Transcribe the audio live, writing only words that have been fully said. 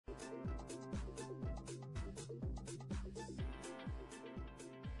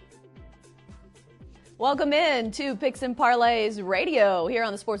Welcome in to Picks and Parlays Radio here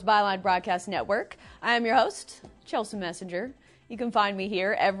on the Sports Byline Broadcast Network. I am your host, Chelsea Messenger. You can find me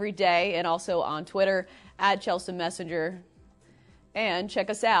here every day and also on Twitter at Chelsea Messenger. And check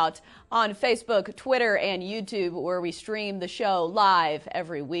us out on Facebook, Twitter, and YouTube, where we stream the show live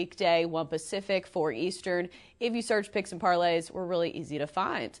every weekday, 1 Pacific, 4 Eastern. If you search Picks and Parlays, we're really easy to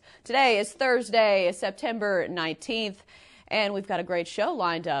find. Today is Thursday, September 19th, and we've got a great show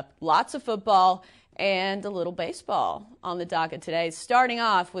lined up. Lots of football and a little baseball on the docket today. Starting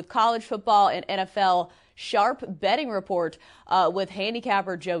off with college football and NFL sharp betting report with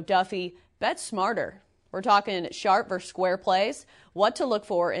handicapper Joe Duffy. Bet smarter. We're talking sharp versus square plays, what to look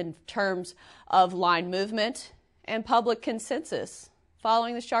for in terms of line movement, and public consensus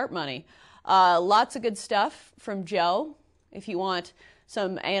following the sharp money. Lots of good stuff from Joe. If you want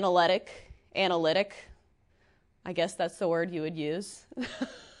some analytic, I guess that's the word you would use,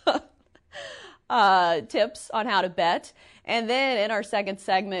 tips on how to bet. And then in our second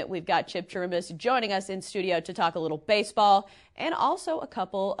segment, we've got Chip Chirimbus joining us in studio to talk a little baseball and also a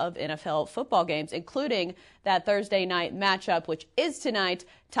couple of NFL football games, including that Thursday night matchup, which is tonight,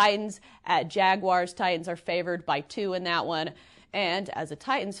 Titans at Jaguars. Titans are favored by 2 in that one. And as a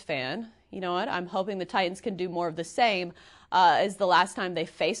Titans fan, you know what? I'm hoping the Titans can do more of the same as the last time they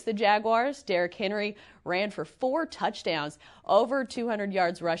faced the Jaguars. Derrick Henry ran for 4 touchdowns, over 200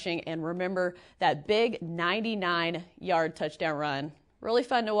 yards rushing, and remember that big 99-yard touchdown run. Really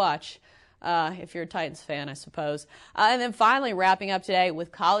fun to watch if you're a Titans fan, I suppose. And then finally wrapping up today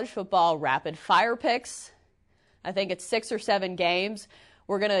with college football rapid fire picks. I think it's 6 or 7 games.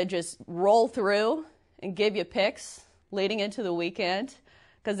 We're going to just roll through and give you picks leading into the weekend,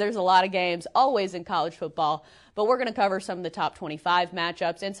 because there's a lot of games always in college football. But we're going to cover some of the top 25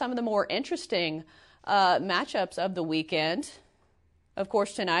 matchups and some of the more interesting matchups of the weekend. Of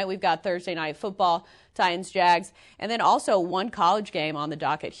course, tonight we've got Thursday night football, Titans, Jags, and then also one college game on the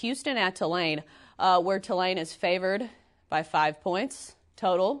docket, Houston at Tulane, where Tulane is favored by 5 points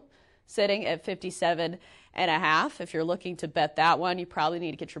total, sitting at 57.5. If you're looking to bet that one, you probably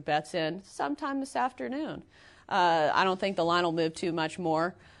need to get your bets in sometime this afternoon. I don't think the line will move too much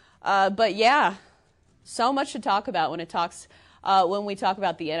more. But yeah, so much to talk about when we talk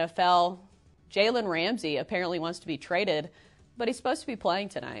about the NFL. Jalen Ramsey apparently wants to be traded, but he's supposed to be playing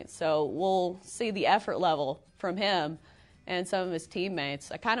tonight. So we'll see the effort level from him and some of his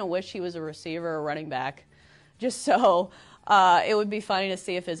teammates. I kind of wish he was a receiver or running back, just so it would be funny to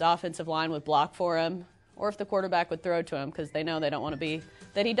see if his offensive line would block for him or if the quarterback would throw to him, because they know he doesn't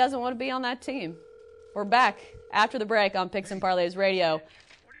want to be on that team. We're back after the break on Picks and Parlays Radio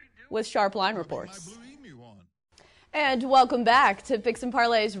with sharp line reports. And welcome back to Picks and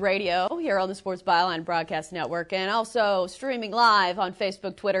Parlays Radio here on the Sports Byline Broadcast Network, and also streaming live on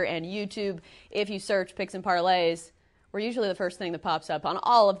Facebook, Twitter, and YouTube. If you search Picks and Parlays, we're usually the first thing that pops up on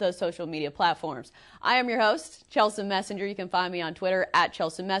all of those social media platforms. I am your host, Chelsea Messenger. You can find me on Twitter at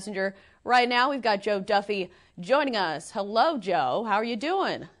Chelsea Messenger. Right now, we've got Joe Duffy joining us. Hello, Joe. How are you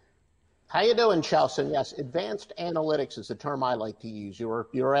doing? How you doing, Chelsea? Yes, advanced analytics is the term I like to use. You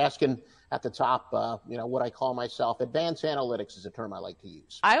were asking at the top, what I call myself. Advanced analytics is a term I like to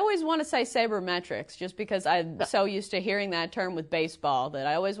use. I always want to say sabermetrics, just because I'm so used to hearing that term with baseball that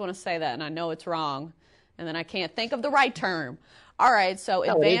I always want to say that, and I know it's wrong, and then I can't think of the right term. All right, so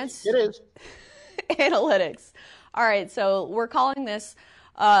advanced it is. Analytics. All right, so we're calling this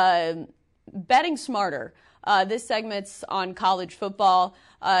betting smarter. This segment's on college football,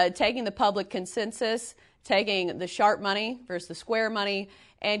 taking the public consensus, taking the sharp money versus the square money,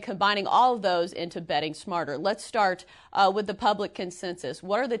 and combining all of those into betting smarter. Let's start with the public consensus.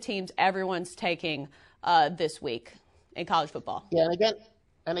 What are the teams everyone's taking this week in college football? Yeah,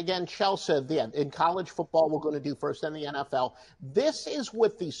 and again, Chelsea, in college football, we're going to do first, then the NFL. This is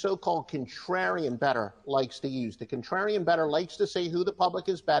what the so-called contrarian bettor likes to use. The contrarian bettor likes to say who the public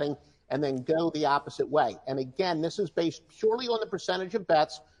is betting and then go the opposite way. And again, this is based purely on the percentage of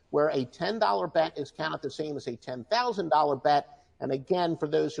bets, where a $10 bet is counted the same as a $10,000 bet. And again, for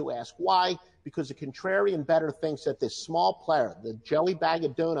those who ask why, because the contrarian bettor thinks that this small player, the Joey Bag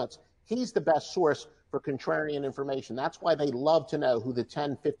of Donuts, he's the best source for contrarian information. That's why they love to know who the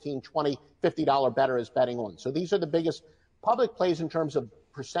 $10, $15, $20, $50 bettor is betting on. So these are the biggest public plays in terms of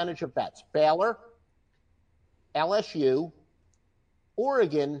percentage of bets. Baylor, LSU,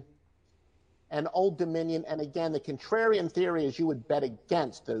 Oregon, and Old Dominion. And again, the contrarian theory is you would bet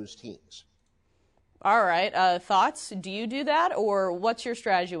against those teams. All right. Thoughts? Do you do that, or what's your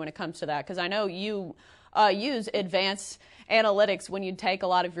strategy when it comes to that? Because I know you use advanced analytics when you take a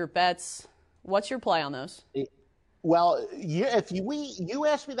lot of your bets. What's your play on those? Well, if you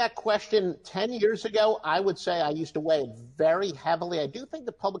asked me that question 10 years ago, I would say I used to weigh it very heavily. I do think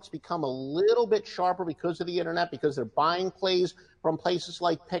the public's become a little bit sharper because of the internet, because they're buying plays from places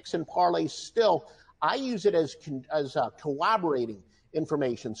like picks and parlays. Still, I use it as corroborating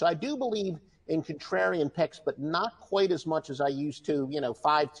information. So I do believe in contrarian picks, but not quite as much as I used to,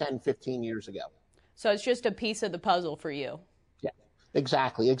 5, 10, 15 years ago. So it's just a piece of the puzzle for you. Yeah,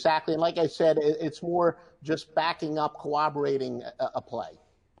 exactly. And like I said, it's more just backing up, corroborating a play.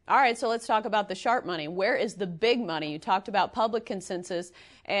 All right, so let's talk about the sharp money. Where is the big money? You talked about public consensus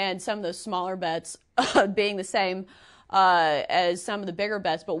and some of those smaller bets being the same as some of the bigger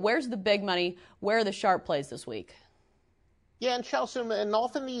bets, but where's the big money? Where are the sharp plays this week? Yeah, and Chelsea, and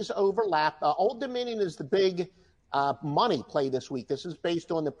often these overlap. Old Dominion is the big money play this week. This is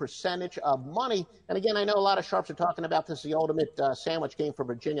based on the percentage of money. And again, I know a lot of sharps are talking about this, the ultimate sandwich game for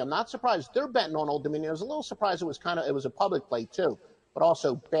Virginia. I'm not surprised they're betting on Old Dominion. I was a little surprised it was a public play too, but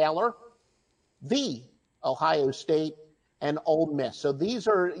also Baylor, the Ohio State, and Ole Miss. So these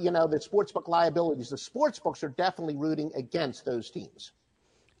are, the sportsbook liabilities. The sportsbooks are definitely rooting against those teams.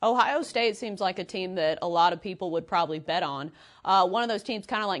 Ohio State seems like a team that a lot of people would probably bet on. One of those teams,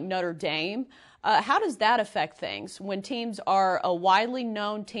 kind of like Notre Dame. How does that affect things when teams are a widely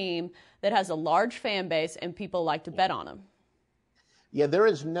known team that has a large fan base and people like to bet on them? Yeah, there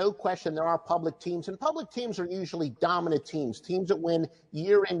is no question there are public teams, and public teams are usually dominant teams that win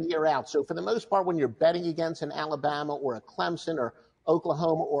year in, year out. So for the most part, when you're betting against an Alabama or a Clemson or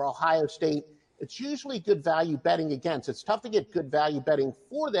Oklahoma or Ohio State, it's usually good value betting against. It's tough to get good value betting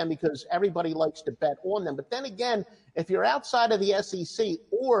for them because everybody likes to bet on them. But then again, if you're outside of the SEC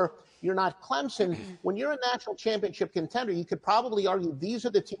or you're not Clemson, when you're a national championship contender, you could probably argue these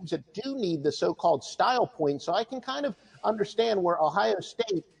are the teams that do need the so-called style points. So I can kind of understand where Ohio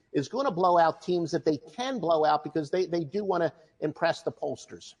State is going to blow out teams that they can blow out because they do want to impress the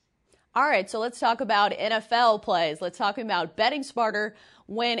pollsters. All right, so let's talk about NFL plays. Let's talk about betting smarter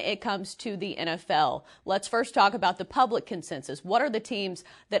when it comes to the NFL. Let's first talk about the public consensus. What are the teams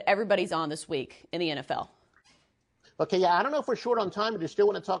that everybody's on this week in the NFL? Okay, yeah, I don't know if we're short on time, but do you still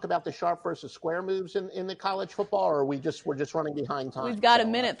want to talk about the sharp versus square moves in the college football, or we're just running behind time? We've got a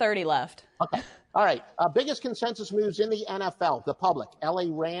minute 30 left. Okay, all right. Biggest consensus moves in the NFL, the public: LA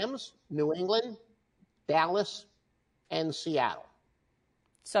Rams, New England, Dallas, and Seattle.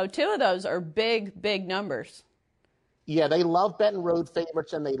 So two of those are big, big numbers. Yeah, they love betting road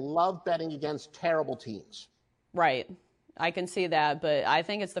favorites, and they love betting against terrible teams. Right. I can see that, but I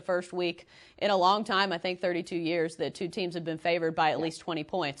think it's the first week in a long time, I think 32 years, that two teams have been favored by at least 20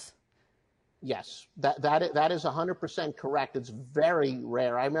 points. Yes, that is 100% correct. It's very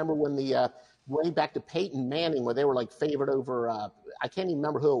rare. I remember when way back to Peyton Manning, where they were like favored over, I can't even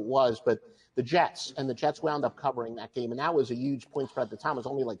remember who it was, but the Jets, and the Jets wound up covering that game, and that was a huge point spread at the time. It was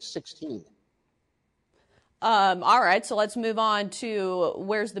only like 16. All right, so let's move on to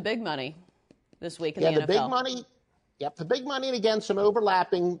where's the big money this week in the NFL. The big money. Yep, the big money, and again, some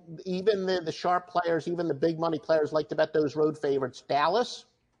overlapping. Even the sharp players, even the big money players like to bet those road favorites: Dallas,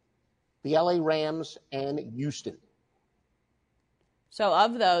 the LA Rams, and Houston. So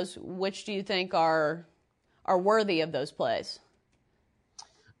of those, which do you think are worthy of those plays?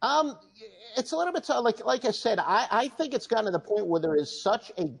 It's a little bit like I said, I think it's gotten to the point where there is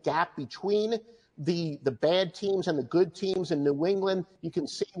such a gap between the bad teams and the good teams in New England. You can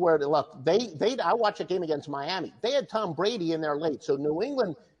see where I watched a game against Miami. They had Tom Brady in there late. So New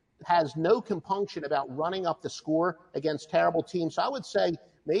England has no compunction about running up the score against terrible teams. So I would say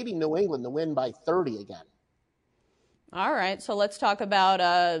maybe New England to win by 30 again. All right. So let's talk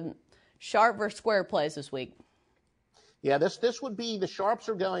about sharp versus square plays this week. Yeah, this would be the sharps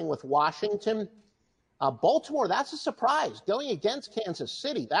are going with Washington. Baltimore, that's a surprise. Going against Kansas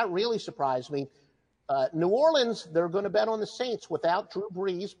City, that really surprised me. New Orleans, they're going to bet on the Saints without Drew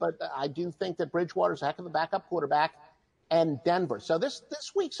Brees, but I do think that Bridgewater's a heck of a backup quarterback, and Denver. So this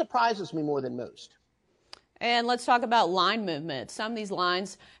week surprises me more than most. And let's talk about line movement. Some of these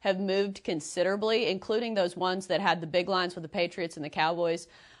lines have moved considerably, including those ones that had the big lines with the Patriots and the Cowboys.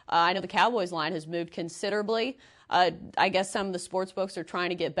 I know the Cowboys line has moved considerably. I guess some of the sports books are trying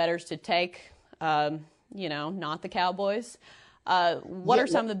to get bettors to take, not the Cowboys. What are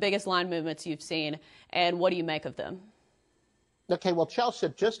some of the biggest line movements you've seen, and what do you make of them? Okay, well, Chelsea,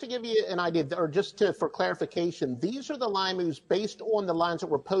 just to give you an idea, or for clarification, these are the line moves based on the lines that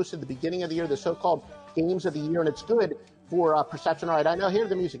were posted at the beginning of the year, the so-called games of the year, and it's good for perception. All right, I know, hear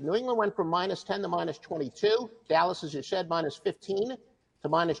the music. New England went from -10 to -22. Dallas, as you said, -15 to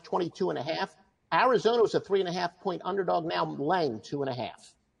 -22.5. Arizona was a 3.5 point underdog, now laying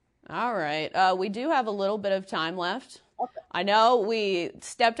 2.5. All right. We do have a little bit of time left. Okay. I know we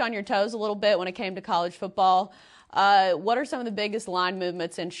stepped on your toes a little bit when it came to college football. What are some of the biggest line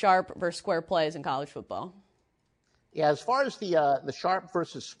movements in sharp versus square plays in college football? Yeah, as far as the sharp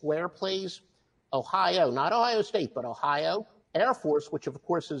versus square plays, Ohio, not Ohio State, but Ohio, Air Force, which of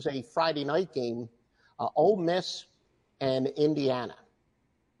course is a Friday night game, Ole Miss, and Indiana.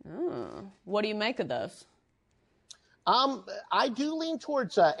 What do you make of those? I do lean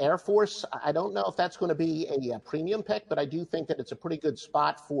towards Air Force. I don't know if that's going to be a premium pick, but I do think that it's a pretty good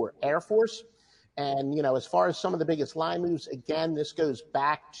spot for Air Force. And, you know, as far as some of the biggest line moves, again, this goes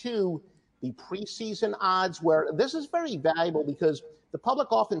back to the preseason odds, where this is very valuable because the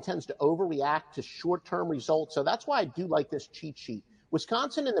public often tends to overreact to short-term results. So that's why I do like this cheat sheet.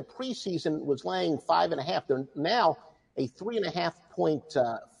 Wisconsin in the preseason was laying 5.5. They're now a 3.5 point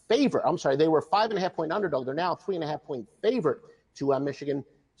favorite. I'm sorry, they were 5.5 point underdog. They're now a 3.5 point favorite to Michigan.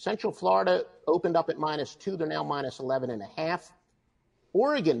 Central Florida opened up at -2. They're now -11.5.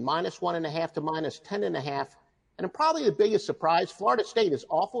 Oregon -1.5 to -10.5. And probably the biggest surprise, Florida State, as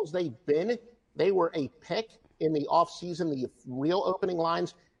awful as they've been, they were a pick in the offseason, the real opening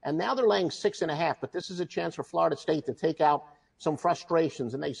lines, and now they're laying 6.5. But this is a chance for Florida State to take out some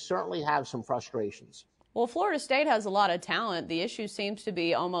frustrations, and they certainly have some frustrations. Well, Florida State has a lot of talent. The issue seems to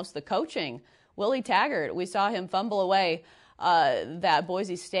be almost the coaching. Willie Taggart, we saw him fumble away that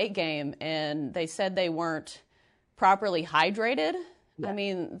Boise State game, and they said they weren't properly hydrated. Yeah. I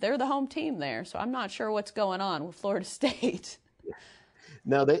mean, they're the home team there, so I'm not sure what's going on with Florida State.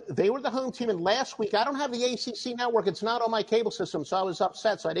 No, they were the home team, and last week, I don't have the ACC network. It's not on my cable system, so I was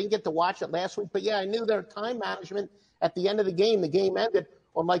upset, so I didn't get to watch it last week. But, yeah, I knew their time management at the end of the game. The game ended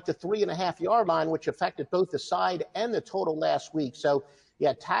on like the 3.5-yard line, which affected both the side and the total last week. So,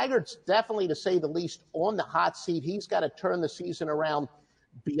 yeah, Taggart's definitely, to say the least, on the hot seat. He's got to turn the season around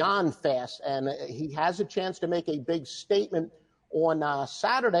beyond fast, and he has a chance to make a big statement on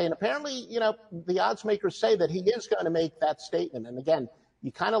Saturday. And apparently, you know, the odds makers say that he is going to make that statement. And again,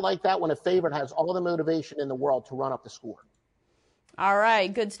 you kind of like that when a favorite has all the motivation in the world to run up the score. All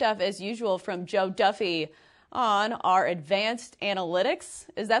right, good stuff as usual from Joe Duffy on our advanced analytics.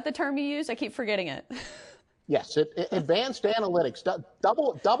 Is that the term you use? I keep forgetting it. Yes, advanced analytics,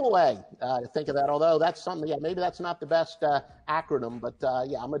 double A. Think of that. Although that's something, yeah, maybe that's not the best acronym, but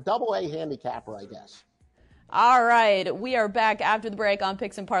yeah, I'm a double A handicapper, I guess. All right, we are back after the break on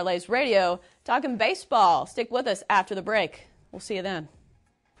Picks and Parlays Radio, talking baseball. Stick with us after the break. We'll see you then.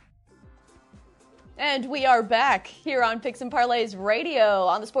 And we are back here on Picks and Parlays Radio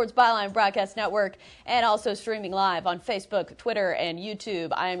on the Sports Byline Broadcast Network and also streaming live on Facebook, Twitter, and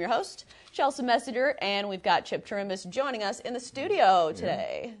YouTube. I am your host, Chelsea Messenger, and we've got Chip Chirimbus joining us in the studio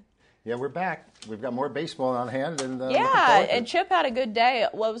today. Yeah, we're back. We've got more baseball on hand. And and Chip had a good day.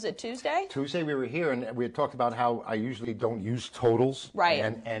 What was it, Tuesday? Tuesday we were here, and we had talked about how I usually don't use totals. Right.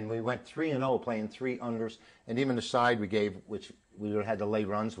 And we went 3-0, playing 3 unders, and even the side we gave, which we had to lay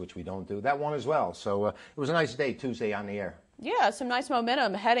runs, which we don't do, that one as well. So it was a nice day Tuesday on the air. Yeah, some nice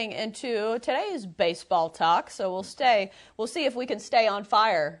momentum heading into today's baseball talk. So we'll see if we can stay on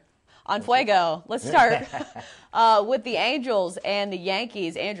fire. On fuego. Let's start with the Angels and the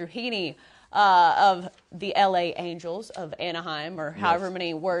Yankees. Andrew Heaney of the L.A. Angels of Anaheim, or however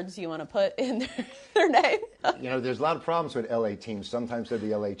many words you want to put in their name. You know, there's a lot of problems with L.A. teams. Sometimes they're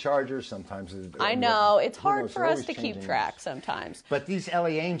the L.A. Chargers. Sometimes I know. It's hard for us to keep track sometimes. But these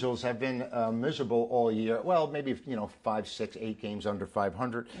L.A. Angels have been miserable all year. Well, maybe, 5, 6, 8 games under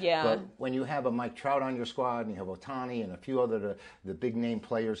 500. Yeah. But when you have a Mike Trout on your squad and you have Ohtani and a few other the big-name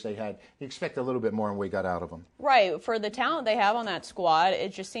players they had, you expect a little bit more, and we got out of them. Right. For the talent they have on that squad,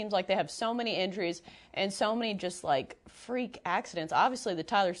 it just seems like they have so many injuries and so many just like freak accidents. Obviously, the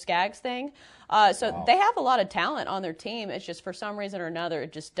Tyler Skaggs thing. They have a lot of talent on their team. It's just for some reason or another,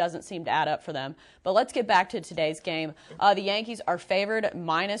 it just doesn't seem to add up for them. But let's get back to today's game. The Yankees are favored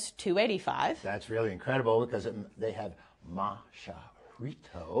 -285. That's really incredible because they have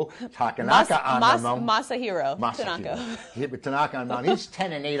Tanaka on the mound. Masahiro Tanaka. Tanaka on the mound. He's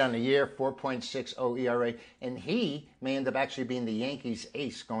 10-8 on the year, 4.60 ERA, and he may end up actually being the Yankees'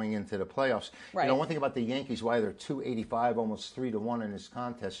 ace going into the playoffs. Right. You know, one thing about the Yankees, why they're 285, almost 3-1 in this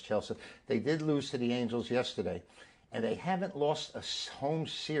contest, Chelsea, they did lose to the Angels yesterday, and they haven't lost a home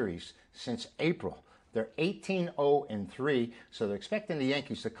series since April. They're 18-0-3, so they're expecting the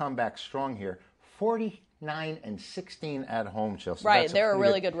Yankees to come back strong here. 49-16 at home, Chelsea. Right, they're a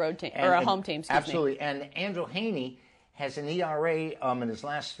really good road team, or a home team, absolutely. And Andrew Heaney has an ERA in his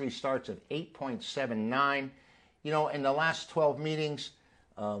last 3 starts of 8.79. You know, in the last 12 meetings,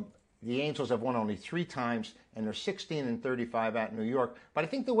 The Angels have won only 3 times, and they're 16-35 at New York. But I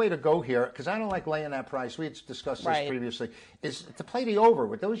think the way to go here, because I don't like laying that price, we had discussed this previously, is to play the over.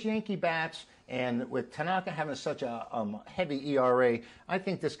 With those Yankee bats and with Tanaka having such a heavy ERA, I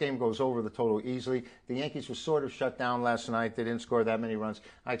think this game goes over the total easily. The Yankees were sort of shut down last night. They didn't score that many runs.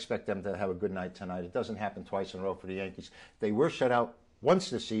 I expect them to have a good night tonight. It doesn't happen twice in a row for the Yankees. They were shut out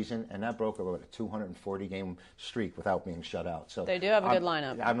once this season, and that broke about a 240-game streak without being shut out. So they do have a good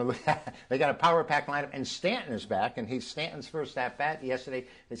lineup. They got a power pack lineup, and Stanton is back, and he's Stanton's first at-bat yesterday.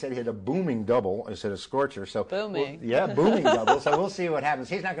 They said he had a booming double instead of scorcher. So booming. Booming double. So we'll see what happens.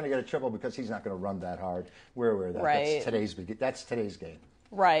 He's not going to get a triple because he's not going to run that hard. We're aware of that. Right. That's today's game.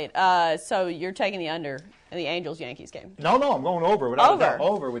 Right. So you're taking the under in the Angels-Yankees game? No, I'm going over.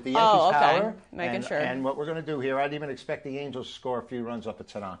 Over with the Yankees power. Making sure. And what we're going to do here, I'd even expect the Angels to score a few runs up at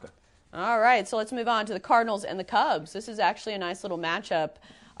Tanaka. All right, so let's move on to the Cardinals and the Cubs. This is actually a nice little matchup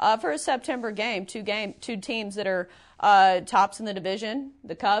for a September game. Two teams that are tops in the division.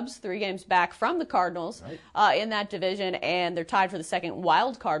 The Cubs, 3 games back from the Cardinals in that division, and they're tied for the second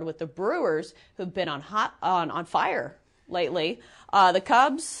wild card with the Brewers, who've been on fire lately. The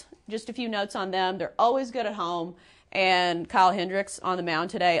Cubs, just a few notes on them. They're always good at home. And Kyle Hendricks on the mound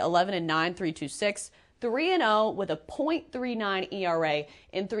today, 11-9, 3.26, 3-0 with a .39 ERA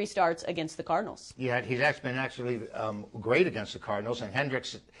in 3 starts against the Cardinals. Yeah, he's been actually great against the Cardinals. And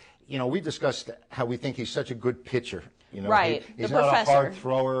Hendricks, we discussed how we think he's such a good pitcher. Right, he's not a hard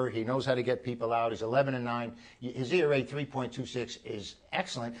thrower. He knows how to get people out. He's 11-9. His ERA 3.26 is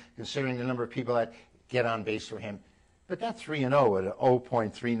excellent considering the number of people that get on base for him. But that 3-0 at an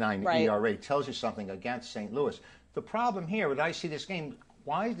 0.39 ERA tells you something against St. Louis. The problem here, when I see this game,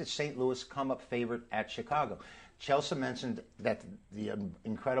 why did St. Louis come up favorite at Chicago? Chelsea mentioned that the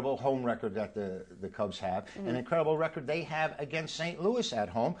incredible home record that the Cubs have, an incredible record they have against St. Louis at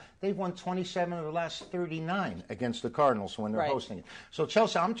home. They've won 27 of the last 39 against the Cardinals when they're hosting it. So,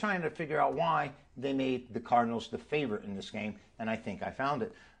 Chelsea, I'm trying to figure out why they made the Cardinals the favorite in this game, and I think I found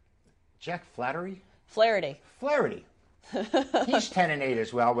it. Jack Flaherty? Flaherty. He's 10-8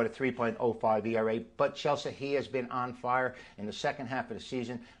 as well with a 3.05 ERA. But Chelsea, he has been on fire in the second half of the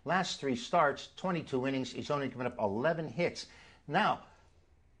season. Last 3 starts, 22 innings. He's only given up 11 hits. Now,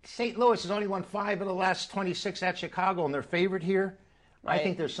 St. Louis has only won 5 of the last 26 at Chicago, and they're favored here. I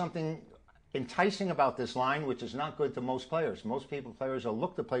think there's something enticing about this line, which is not good to most players. Most players will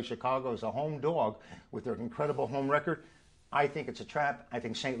look to play Chicago as a home dog with their incredible home record. I think it's a trap. I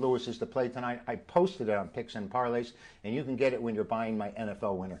think St. Louis is the play tonight. I posted it on Picks and Parlays, and you can get it when you're buying my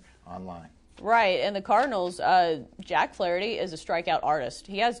NFL winner online. Right, and the Cardinals, Jack Flaherty is a strikeout artist.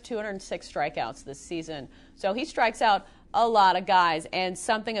 He has 206 strikeouts this season, so he strikes out a lot of guys. And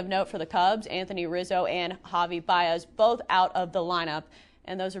something of note for the Cubs, Anthony Rizzo and Javi Baez, both out of the lineup,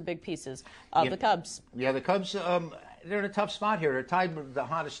 and those are big pieces of the Cubs. Yeah, the Cubs, they're in a tough spot here. They're tied with the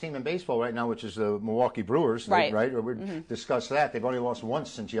hottest team in baseball right now, which is the Milwaukee Brewers. Right. We discussed that. They've only lost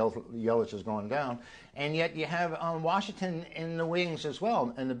once since Yelich has gone down. And yet you have Washington in the wings as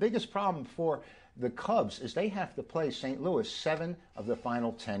well. And the biggest problem for the Cubs is they have to play St. Louis 7 of the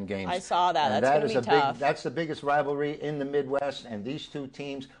final 10 games. I saw that. And that's going to be tough. That's the biggest rivalry in the Midwest, and these two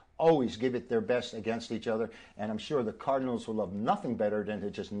teams always give it their best against each other, and I'm sure the Cardinals will love nothing better than to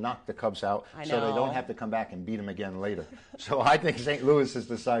just knock the Cubs out so they don't have to come back and beat them again later. So I think St. Louis is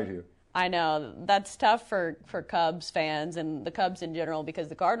the side here. I know. That's tough for Cubs fans and the Cubs in general, because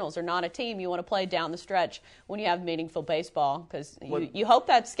the Cardinals are not a team you want to play down the stretch when you have meaningful baseball, because you hope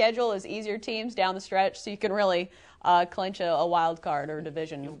that schedule is easier teams down the stretch so you can really clinch a wild card or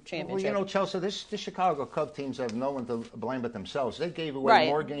division championship. Well, Chelsea, the Chicago Cubs teams have no one to blame but themselves. They gave away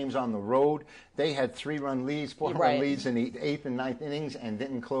more games on the road. They had 3-run leads, 4-run leads in the 8th and 9th innings and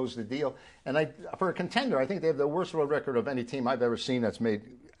didn't close the deal. And for a contender, I think they have the worst road record of any team I've ever seen that's made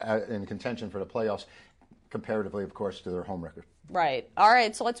in contention for the playoffs, comparatively, of course, to their home record. Right. All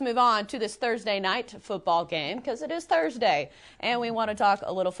right, so let's move on to this Thursday night football game, because it is Thursday, and we want to talk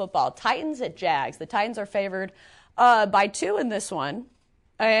a little football. Titans at Jags. The Titans are favored by 2 in this one,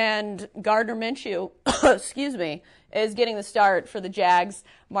 and Gardner Minshew, is getting the start for the Jags.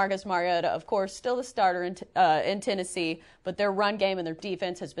 Marcus Mariota, of course, still the starter in Tennessee, but their run game and their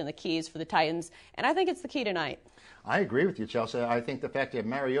defense has been the keys for the Titans, and I think it's the key tonight. I agree with you, Chelsea. I think the fact that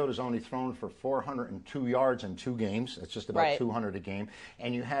Mariota's only thrown for 402 yards in 2 games, it's just about 200 a game,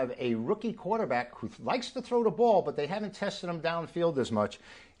 and you have a rookie quarterback who likes to throw the ball, but they haven't tested him downfield as much.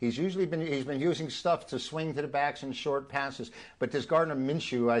 He's been using stuff to swing to the backs and short passes. But this Gardner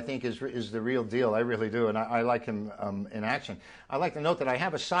Minshew, I think, is the real deal. I really do, and I like him in action. I like to note that I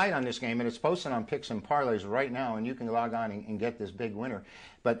have a site on this game, and it's posted on Picks and Parlays right now, and you can log on and get this big winner.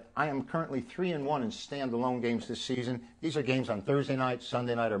 But I am currently 3-1 in standalone games this season. These are games on Thursday night,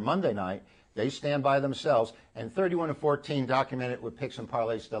 Sunday night, or Monday night. They stand by themselves, and 31-14 documented with Picks and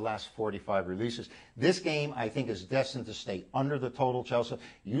Parlays the last 45 releases. This game, I think, is destined to stay under the total, Chelsea.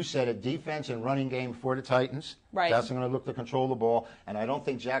 You said it, defense and running game for the Titans. Right. That's going to look to control the ball, and I don't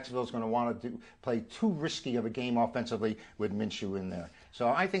think Jacksonville's going to want to play too risky of a game offensively with Minshew in there. So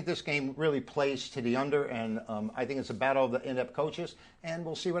I think this game really plays to the under, and I think it's a battle of the in-depth coaches, and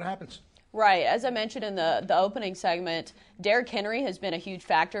we'll see what happens. Right. As I mentioned in the opening segment, Derrick Henry has been a huge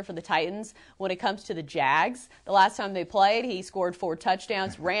factor for the Titans when it comes to the Jags. The last time they played, he scored 4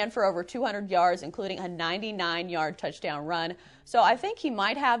 touchdowns, ran for over 200 yards, including a 99-yard touchdown run. So I think he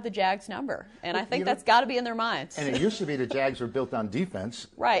might have the Jags number, and I think that's got to be in their minds. And it used to be the Jags were built on defense.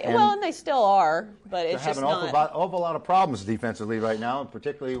 Right. And they still are, but it's just not. They have an awful lot of problems defensively right now,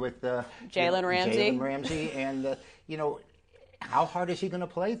 particularly with Jalen Ramsey. Jalen Ramsey, and how hard is he going to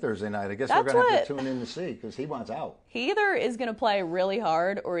play Thursday night? I guess That's we're going to have to tune in to see because he wants out. He either is going to play really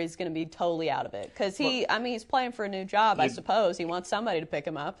hard or he's going to be totally out of it because he's playing for a new job, I suppose. He wants somebody to pick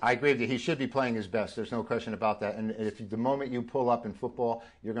him up. I agree with you. He should be playing his best. There's no question about that. And if the moment you pull up in football,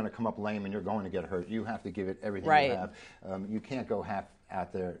 you're going to come up lame and you're going to get hurt. You have to give it everything you have. You can't go half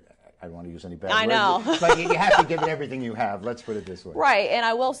out there. I don't want to use any bad words. I know. But you have to give it everything you have. Let's put it this way. Right. And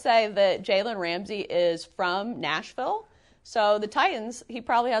I will say that Jalen Ramsey is from Nashville. So the Titans, he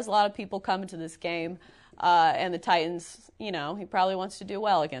probably has a lot of people coming to this game. And the Titans, he probably wants to do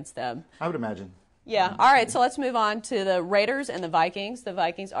well against them. I would imagine. Yeah. All right, so let's move on to the Raiders and the Vikings. The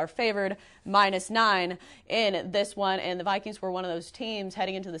Vikings are favored -9 in this one, and the Vikings were one of those teams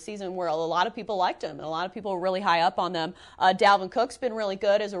heading into the season where a lot of people liked them, and a lot of people were really high up on them. Dalvin Cook's been really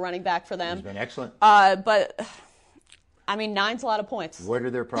good as a running back for them. He's been excellent. But 9's a lot of points. Where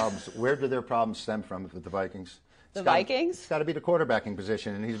do their problems stem from with the Vikings? The Vikings? It's got to be the quarterbacking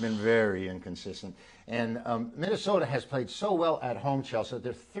position, and he's been very inconsistent. And Minnesota has played so well at home, Chelsea.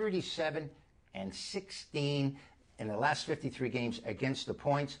 They're 37-16 in the last 53 games against the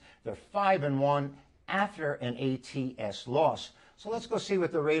points. They're 5-1 after an ATS loss. So let's go see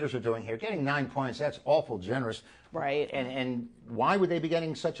what the Raiders are doing here. Getting 9 points, that's awful generous. Right. And why would they be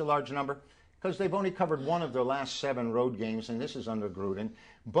getting such a large number? Because they've only covered one of their last 7 road games, and this is under Gruden.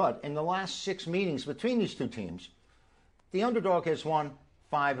 But in the last 6 meetings between these two teams, the underdog has won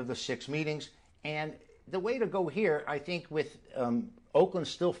 5 of the 6 meetings. And the way to go here, I think, with Oakland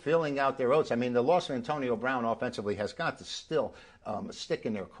still filling out their oats. I mean, the loss of Antonio Brown offensively has got to still stick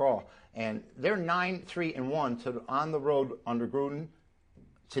in their craw. And they're 9-3-1 on the road under Gruden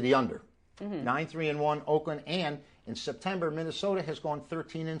to the under. 9-3-1 Oakland. And in September, Minnesota has gone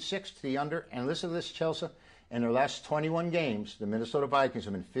 13-6 to the under. And listen to this, Chelsea. In their last 21 games, the Minnesota Vikings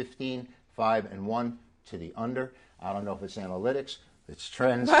have been 15-5-1 to the under. I don't know if it's analytics, it's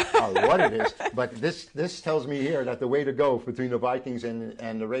trends, or what it is, but this tells me here that the way to go between the Vikings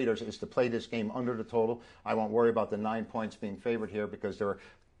and the Raiders is to play this game under the total. I won't worry about the 9 points being favored here because there are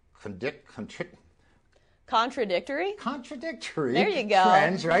contradictory there you go.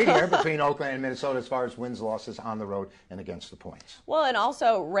 Trends right here between Oakland and Minnesota as far as wins, losses on the road and against the points. Well, and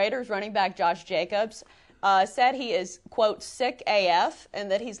also Raiders running back Josh Jacobs said he is, quote, sick AF and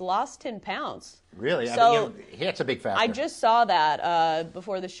that he's lost 10 pounds. Really? So that's a big factor. I just saw that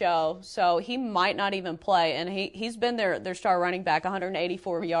before the show. So he might not even play. And he's been their star running back,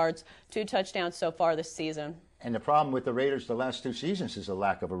 184 yards, 2 touchdowns so far this season. And the problem with the Raiders the last 2 seasons is a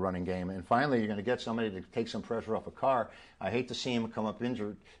lack of a running game. And finally, you're going to get somebody to take some pressure off a Carr. I hate to see him come up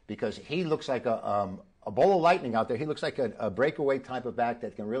injured because he looks like a bolt of lightning out there. He looks like a breakaway type of back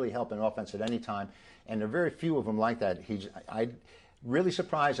that can really help an offense at any time. And there are very few of them like that. I'm really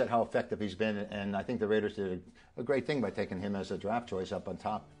surprised at how effective he's been. And I think the Raiders did a great thing by taking him as a draft choice up on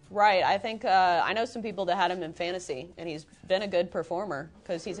top. Right. I think I know some people that had him in fantasy, and he's been a good performer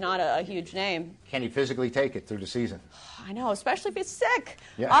because he's not a huge name. Can he physically take it through the season? I know, especially if he's sick.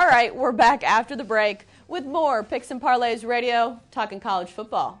 Yeah. All right, we're back after the break with more Picks and Parlays Radio, talking college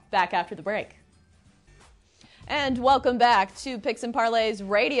football. Back after the break. And welcome back to Picks and Parlays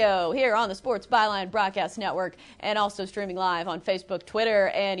Radio here on the Sports Byline Broadcast Network and also streaming live on Facebook, Twitter,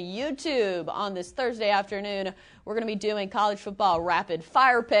 and YouTube on this Thursday afternoon. We're going to be doing college football rapid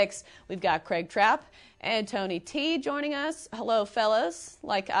fire picks. We've got Craig Trapp and Tony T joining us. Hello, fellas.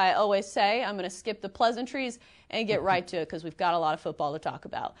 Like I always say, I'm going to skip the pleasantries and get right to it because we've got a lot of football to talk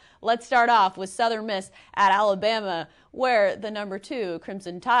about. Let's start off with Southern Miss at Alabama, where the number 2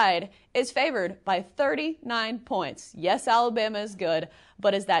 Crimson Tide is favored by 39 points. Yes, Alabama is good,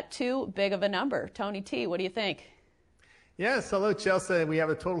 but is that too big of a number? Tony T, what do you think? Yes, hello, Chelsea. We have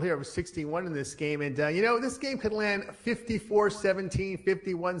a total here of 61 in this game. And, this game could land 54-17,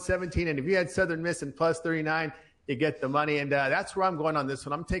 51-17. And if you had Southern Miss and plus 39, you get the money. And that's where I'm going on this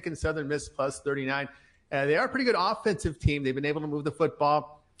one. I'm taking Southern Miss plus 39. They are a pretty good offensive team. They've been able to move the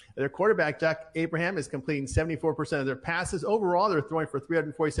football. Their quarterback, Jack Abraham, is completing 74% of their passes. Overall, they're throwing for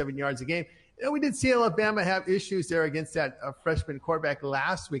 347 yards a game. We did see Alabama have issues there against that freshman quarterback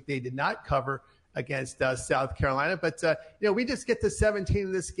last week. They did not cover against South Carolina. But, we just get to 17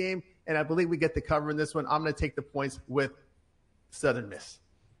 in this game, and I believe we get the cover in this one. I'm going to take the points with Southern Miss.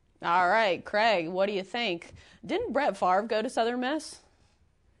 All right, Craig, what do you think? Didn't Brett Favre go to Southern Miss?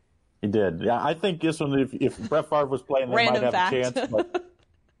 He did. Yeah, I think this one, if Brett Favre was playing, they might have a chance. But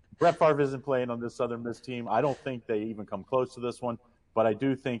Brett Favre isn't playing on this Southern Miss team. I don't think they even come close to this one. But I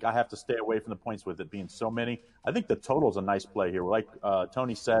do think I have to stay away from the points with it being so many. I think the total is a nice play here. Like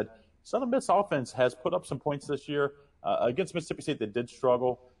Tony said, Southern Miss offense has put up some points this year. Against Mississippi State, they did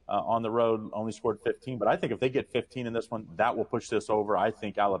struggle on the road, only scored 15. But I think if they get 15 in this one, that will push this over. I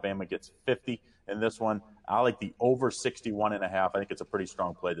think Alabama gets 50 in this one. I like the over 61.5. I think it's a pretty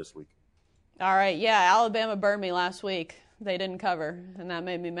strong play this week. All right, yeah, Alabama burned me last week. They didn't cover, and that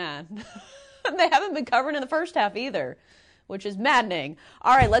made me mad. They haven't been covering in the first half either, which is maddening.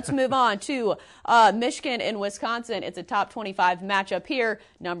 All right, let's move on to Michigan and Wisconsin. It's a top 25 matchup here.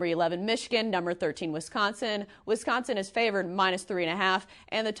 Number 11, Michigan. Number 13, Wisconsin. Wisconsin is favored minus 3.5,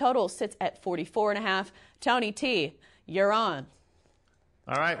 and the total sits at 44.5. Tony T, you're on.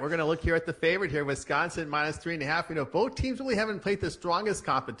 All right, we're going to look here at the favorite here, Wisconsin minus 3.5. Both teams really haven't played the strongest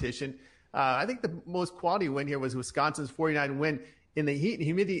competition. I think the most quality win here was Wisconsin's 49 win in the heat and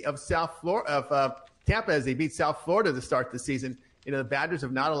humidity of Tampa as they beat South Florida to start the season. The Badgers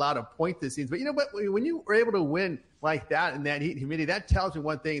have not allowed a point this season. But when you were able to win like that in that heat and humidity, that tells me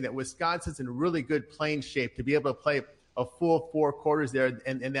one thing, that Wisconsin's in really good playing shape to be able to play a full 4 quarters there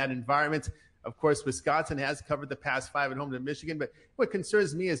in that environment. Of course, Wisconsin has covered the past 5 at home to Michigan. But what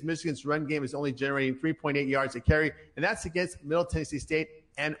concerns me is Michigan's run game is only generating 3.8 yards a carry, and that's against Middle Tennessee State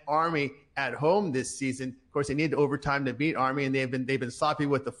and Army at home this season. Of course, they need overtime to beat Army, and they've been sloppy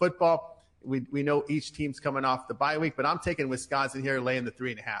with the football. We know each team's coming off the bye week, but I'm taking Wisconsin here, laying the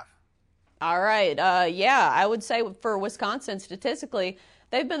 3.5. All right. I would say for Wisconsin, statistically,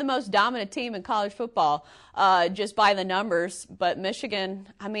 they've been the most dominant team in college football just by the numbers. But Michigan,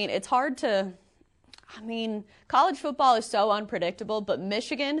 it's hard to college football is so unpredictable, but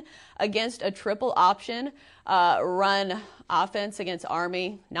Michigan against a triple option run offense against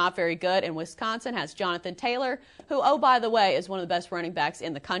Army, not very good. And Wisconsin has Jonathan Taylor, who, oh, by the way, is one of the best running backs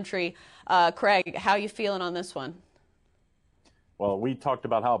in the country. Craig, how are you feeling on this one? Well, we talked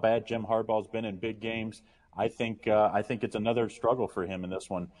about how bad Jim Harbaugh's been in big games. I think it's another struggle for him in this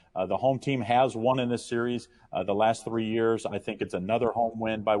one. The home team has won in this series the last 3 years. I think it's another home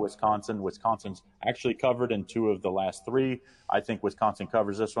win by Wisconsin. Wisconsin's actually covered in 2 of the last 3. I think Wisconsin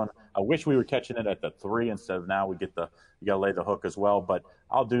covers this one. I wish we were catching it at the 3 instead of now. You got to lay the hook as well, but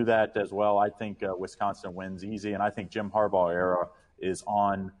I'll do that as well. I think Wisconsin wins easy, and I think Jim Harbaugh era is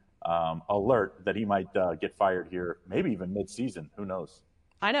on alert that he might get fired here, maybe even mid-season. Who knows?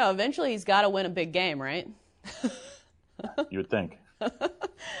 I know. Eventually, he's got to win a big game, right? You would think.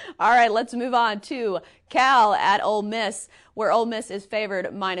 All right, let's move on to Cal at Ole Miss, where Ole Miss is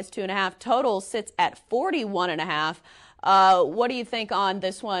favored minus 2.5. Total sits at 41.5. What do you think on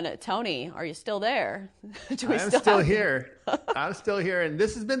this one, Tony? Are you still there? I'm still here. I'm still here, and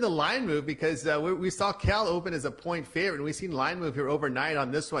this has been the line move because we saw Cal open as a point favorite, and we've seen line move here overnight on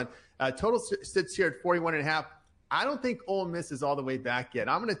this one. Total sits here at 41.5. I don't think Ole Miss is all the way back yet.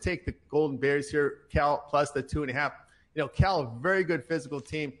 I'm going to take the Golden Bears here, Cal plus the 2.5. Cal, a very good physical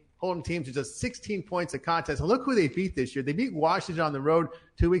team, holding teams to just 16 points a contest. And look who they beat this year. They beat Washington on the road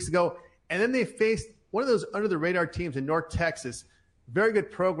 2 weeks ago, and then they faced one of those under-the-radar teams in North Texas. Very good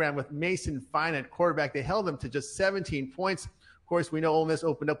program with Mason Fine at quarterback. They held them to just 17 points. Of course, we know Ole Miss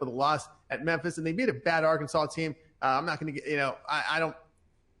opened up with a loss at Memphis, and they beat a bad Arkansas team. I'm not going to get, I don't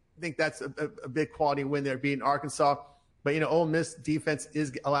think that's a big quality win there, beating Arkansas. But, Ole Miss defense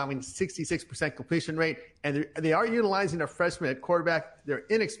is allowing 66% completion rate, and they are utilizing a freshman at quarterback. They're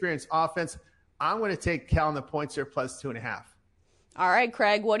inexperienced offense. I'm going to take Cal on the points here plus 2.5. All right,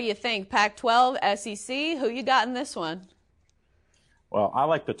 Craig, what do you think? Pac-12, SEC, who you got in this one? Well, I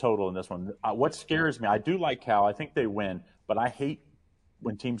like the total in this one. What scares me, I do like Cal. I think they win, but I hate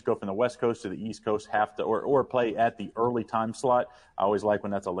when teams go from the West Coast to the East Coast or play at the early time slot. I always like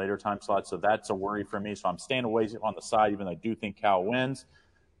when that's a later time slot, so that's a worry for me. So I'm staying away on the side, even though I do think Cal wins.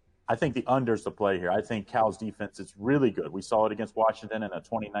 I think the under's the play here. I think Cal's defense is really good. We saw it against Washington in a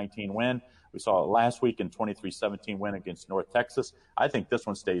 2019 win. We saw it last week in 23-17 win against North Texas. I think this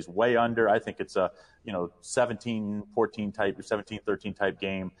one stays way under. I think it's a 17-14 type or 17-13 type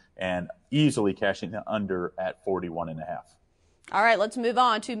game, and easily cashing the under at 41.5. All right, let's move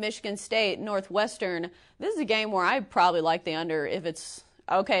on to Michigan State, Northwestern. This is a game where I probably like the under if it's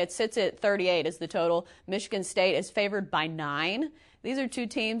okay. It sits at 38 is the total. Michigan State is favored by 9. These are two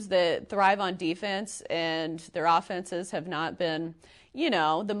teams that thrive on defense, and their offenses have not been,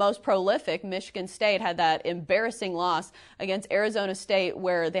 the most prolific. Michigan State had that embarrassing loss against Arizona State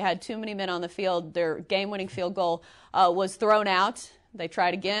where they had too many men on the field. Their game-winning field goal was thrown out. They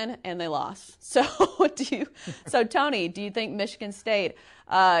tried again, and they lost. So, Tony, do you think Michigan State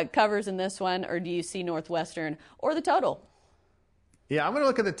covers in this one, or do you see Northwestern or the total? Yeah, I'm going to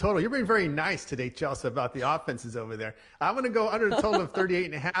look at the total. You're being very nice today, Chelsea, about the offenses over there. I'm going to go under the total of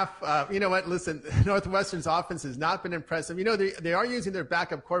 38.5. You know what? Listen, Northwestern's offense has not been impressive. They are using their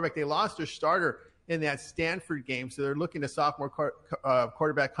backup quarterback. They lost their starter in that Stanford game, so they're looking to sophomore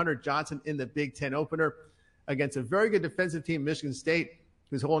quarterback Hunter Johnson in the Big Ten opener against a very good defensive team, Michigan State,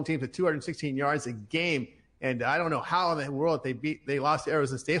 who's holding teams to 216 yards a game. And I don't know how in the world they lost to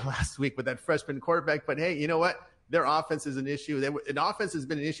Arizona State last week with that freshman quarterback. But hey, you know what? Their offense is an issue. An offense has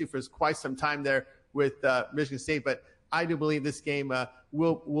been an issue for quite some time there with Michigan State. But I do believe this game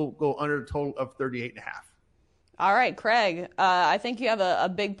will go under the total of 38.5. All right, Craig, I think you have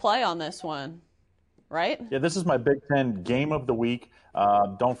a big play on this one, right? Yeah, this is my Big Ten game of the week.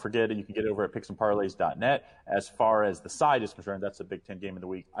 Don't forget, you can get it over at picksandparlays.net. As far as the side is concerned, that's the Big Ten game of the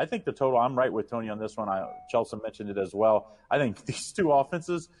week. I think the total, I'm right with Tony on this one. Chelsea mentioned it as well. I think these two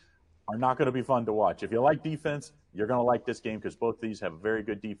offenses are not going to be fun to watch. If you like defense, you're going to like this game because both of these have very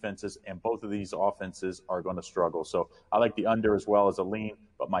good defenses, and both of these offenses are going to struggle. So I like the under as well as a lean,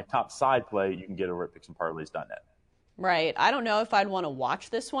 but my top side play, you can get over at picksandparlays.net. Right. I don't know if I'd want to watch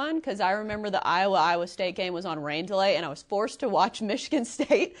this one because I remember the Iowa State game was on rain delay, and I was forced to watch Michigan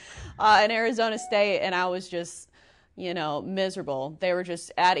State and Arizona State, and I was just, miserable. They were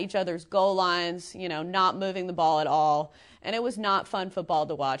just at each other's goal lines, not moving the ball at all, and it was not fun football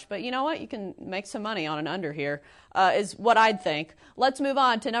to watch. But you know what? You can make some money on an under here, is what I'd think. Let's move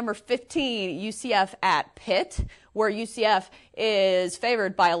on to number 15, UCF at Pitt, where UCF is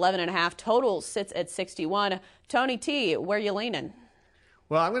favored by 11.5. Total sits at 61. Tony T, where you leaning?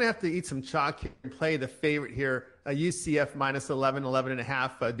 Well, I'm going to have to eat some chalk and play the favorite here, UCF minus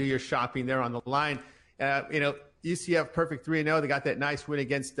 11.5. Do your shopping there on the line. UCF perfect 3-0. They got that nice win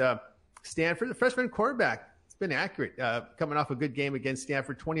against Stanford. The freshman quarterback, it's been accurate, coming off a good game against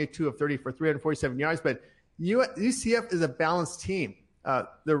Stanford, 22 of 30 for 347 yards. But UCF is a balanced team.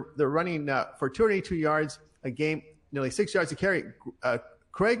 They're running for 282 yards a game, nearly 6 yards a carry.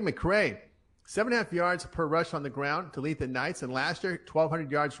 Craig McRae, 7.5 yards per rush on the ground to lead the Knights. And last year,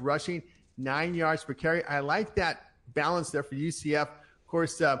 1,200 yards rushing, 9 yards per carry. I like that balance there for UCF. Of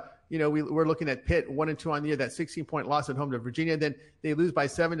course, we're looking at Pitt 1-2 on the year, that 16-point loss at home to Virginia. Then they lose by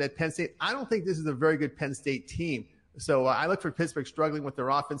 7 at Penn State. I don't think this is a very good Penn State team. So I look for Pittsburgh struggling with their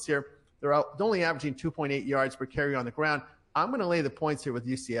offense here. They're only averaging 2.8 yards per carry on the ground. I'm going to lay the points here with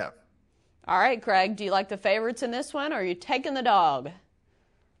UCF. All right, Craig, do you like the favorites in this one, or are you taking the dog?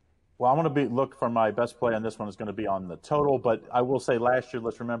 Well, I'm going to look for my best play on this one is going to be on the total, but I will say last year,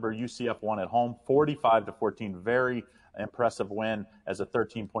 let's remember UCF won at home 45-14, very impressive win as a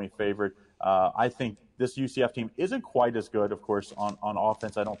 13-point favorite. I think this UCF team isn't quite as good, of course, on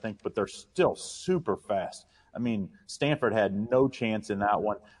offense, I don't think, but they're still super fast. I mean, Stanford had no chance in that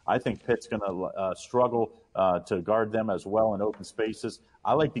one. I think Pitt's going to struggle to guard them as well in open spaces.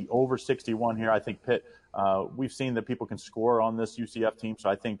 I like the over 61 here. I think Pitt, we've seen that people can score on this UCF team, so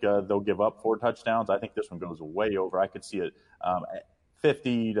I think they'll give up 4 touchdowns. I think this one goes way over. I could see it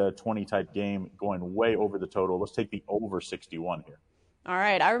 50-20 type game going way over the total. Let's take the over 61 here. All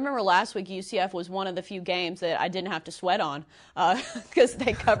right. I remember last week UCF was one of the few games that I didn't have to sweat on because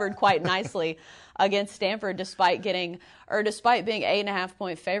they covered quite nicely against Stanford despite being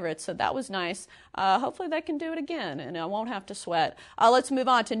 8.5-point favorites. So that was nice. Hopefully they can do it again and I won't have to sweat. Let's move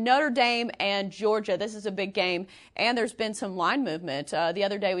on to Notre Dame and Georgia. This is a big game and there's been some line movement. The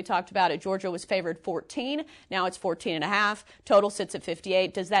other day we talked about it. Georgia was favored 14. Now it's 14.5. Total sits at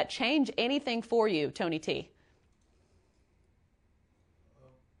 58. Does that change anything for you, Tony T?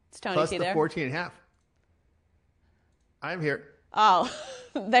 It's Tony Plus T the there. 14.5. I'm here. Oh,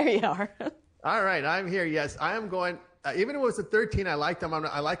 there you are. All right, I'm here. Yes, I am going. Even if it was a 13, I like them.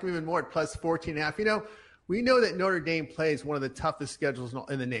 I like them even more at plus 14.5. You know, we know that Notre Dame plays one of the toughest schedules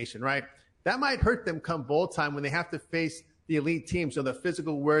in the nation, right? That might hurt them come bowl time when they have to face the elite teams, so the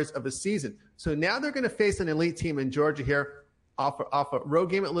physical wares of a season. So now they're going to face an elite team in Georgia here, off a road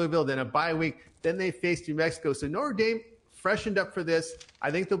game at Louisville, then a bye week. Then they face New Mexico. So Notre Dame freshened up for this.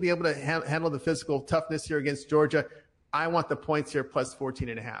 I think they'll be able to handle the physical toughness here against Georgia. I want the points here plus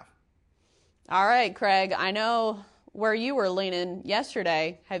 14.5. All right, Craig, I know where you were leaning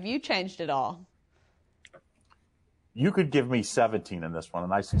yesterday. Have you changed it all? You could give me 17 in this one,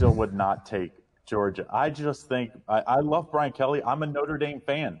 and I still would not take Georgia. I just think I love Brian Kelly. I'm a Notre Dame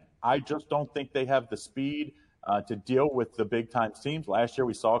fan. I just don't think they have the speed to deal with the big-time teams. Last year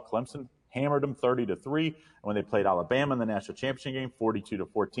we saw Clemson hammered them 30-3, and when they played Alabama in the national championship game,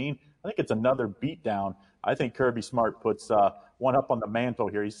 42-14. I think it's another beatdown. I think Kirby Smart puts one up on the mantle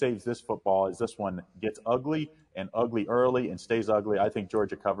here. He saves this football as this one gets ugly and ugly early and stays ugly. I think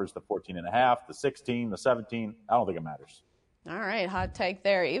Georgia covers the 14.5, the 16, the 17. I don't think it matters. All right, hot take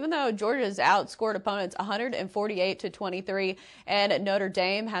there. Even though Georgia's outscored opponents 148-23, and Notre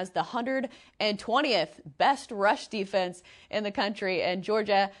Dame has the 120th best rush defense in the country, and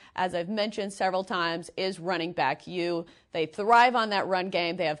Georgia, as I've mentioned several times, is running back you. They thrive on that run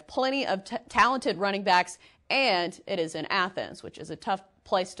game. They have plenty of talented running backs, and it is in Athens, which is a tough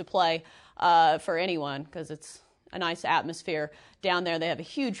place to play for anyone because it's a nice atmosphere down there. They have a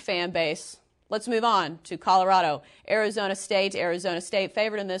huge fan base. Let's move on to Colorado. Arizona State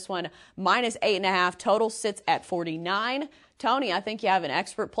favored in this one, minus 8.5. Total sits at 49. Tony, I think you have an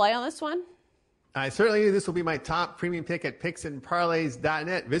expert play on this one. I certainly do. This will be my top premium pick at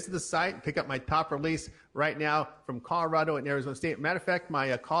picksandparlays.net. Visit the site and pick up my top release right now from Colorado and Arizona State. Matter of fact,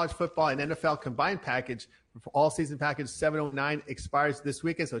 my college football and NFL combined package, for all season package 709, expires this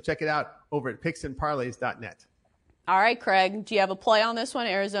weekend. So check it out over at picksandparlays.net. All right, Craig, do you have a play on this one,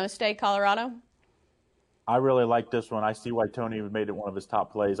 Arizona State, Colorado? I really like this one. I see why Tony made it one of his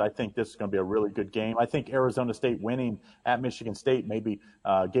top plays. I think this is going to be a really good game. I think Arizona State winning at Michigan State maybe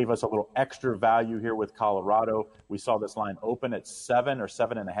gave us a little extra value here with Colorado. We saw this line open at 7 or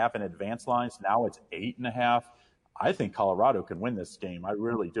 7.5 in advanced lines. Now it's 8.5. I think Colorado can win this game. I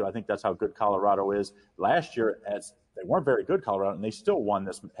really do. I think that's how good Colorado is. Last year, as they weren't very good, Colorado, and they still won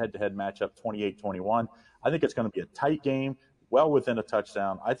this head-to-head matchup 28-21. I think it's going to be a tight game, well within a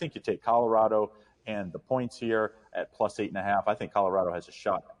touchdown. I think you take Colorado and the points here at plus 8.5. I think Colorado has a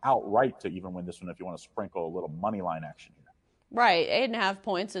shot outright to even win this one if you want to sprinkle a little money line action here. Right. 8.5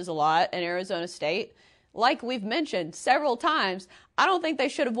 points is a lot. And Arizona State, like we've mentioned several times, I don't think they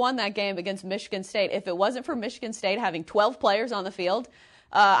should have won that game against Michigan State. If it wasn't for Michigan State having 12 players on the field,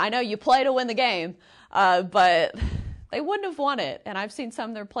 I know you play to win the game, but they wouldn't have won it. And I've seen some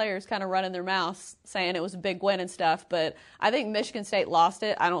of their players kind of running their mouths saying it was a big win and stuff. But I think Michigan State lost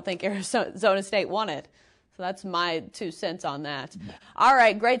it. I don't think Arizona State won it. So that's my 2 cents on that. All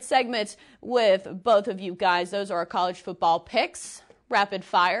right, great segment with both of you guys. Those are our college football picks, rapid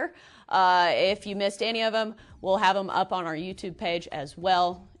fire. If you missed any of them, we'll have them up on our YouTube page as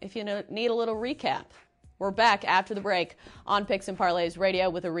well if you need a little recap. We're back after the break on Picks and Parlays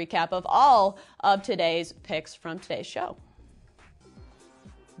Radio with a recap of all of today's picks from today's show.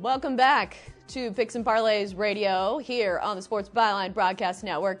 Welcome back to Picks and Parlays Radio here on the Sports Byline Broadcast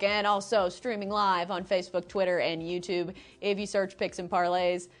Network and also streaming live on Facebook, Twitter, and YouTube. If you search Picks and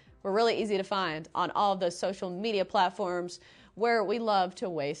Parlays, we're really easy to find on all of those social media platforms where we love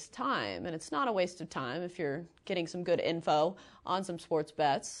to waste time. And it's not a waste of time if you're getting some good info on some sports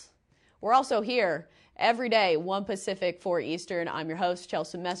bets. We're also here every day, 1 Pacific, 4 Eastern. I'm your host,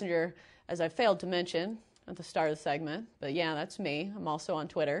 Chelsea Messenger, as I failed to mention at the start of the segment. But yeah, that's me. I'm also on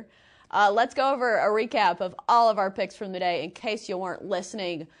Twitter. Let's go over a recap of all of our picks from the day in case you weren't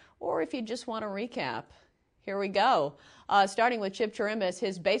listening or if you just want a recap. Here we go. Starting with Chip Chirimbus,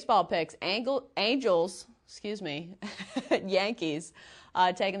 his baseball picks. Yankees,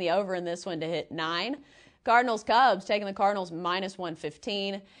 taking the over in this one to hit 9. Cardinals, Cubs, taking the Cardinals minus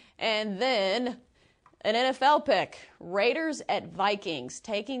 115. And then an NFL pick, Raiders at Vikings,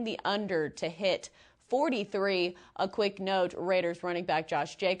 taking the under to hit 43. A quick note, Raiders running back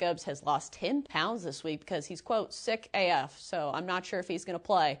Josh Jacobs has lost 10 pounds this week because he's, quote, sick AF. So I'm not sure if he's going to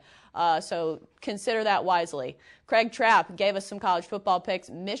play. So consider that wisely. Craig Trapp gave us some college football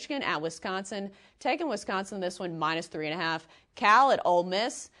picks. Michigan at Wisconsin, taking Wisconsin this one minus 3.5. Cal at Ole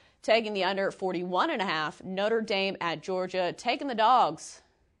Miss, taking the under at 41.5. Notre Dame at Georgia, taking the dogs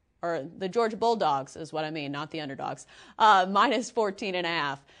or the Georgia Bulldogs is what I mean, not the underdogs, minus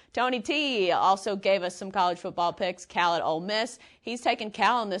 14.5. Tony T also gave us some college football picks. Cal at Ole Miss. He's taking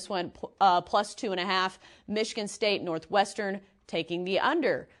Cal in this one, plus 2.5. Michigan State, Northwestern, taking the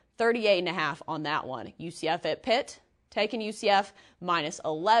under, 38.5 on that one. UCF at Pitt, taking UCF, minus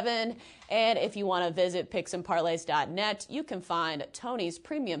 11. And if you want to visit picksandparlays.net, you can find Tony's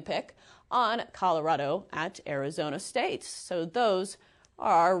premium pick on Colorado at Arizona State. So those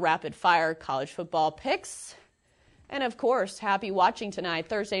are our rapid-fire college football picks. And, of course, happy watching tonight,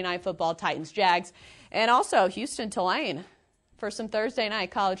 Thursday Night Football, Titans-Jags, and also Houston-Tulane for some Thursday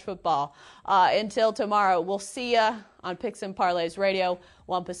night college football. Until tomorrow, we'll see you on Picks and Parlays Radio,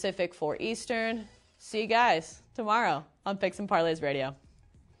 1 Pacific, 4 Eastern. See you guys tomorrow on Picks and Parlays Radio.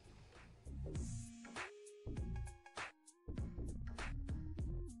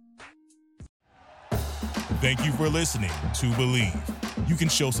 Thank you for listening to Believe. You can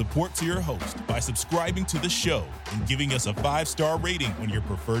show support to your host by subscribing to the show and giving us a 5-star rating on your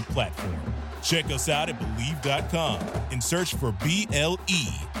preferred platform. Check us out at Believe.com and search for BLEAV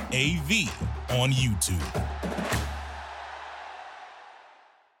on YouTube.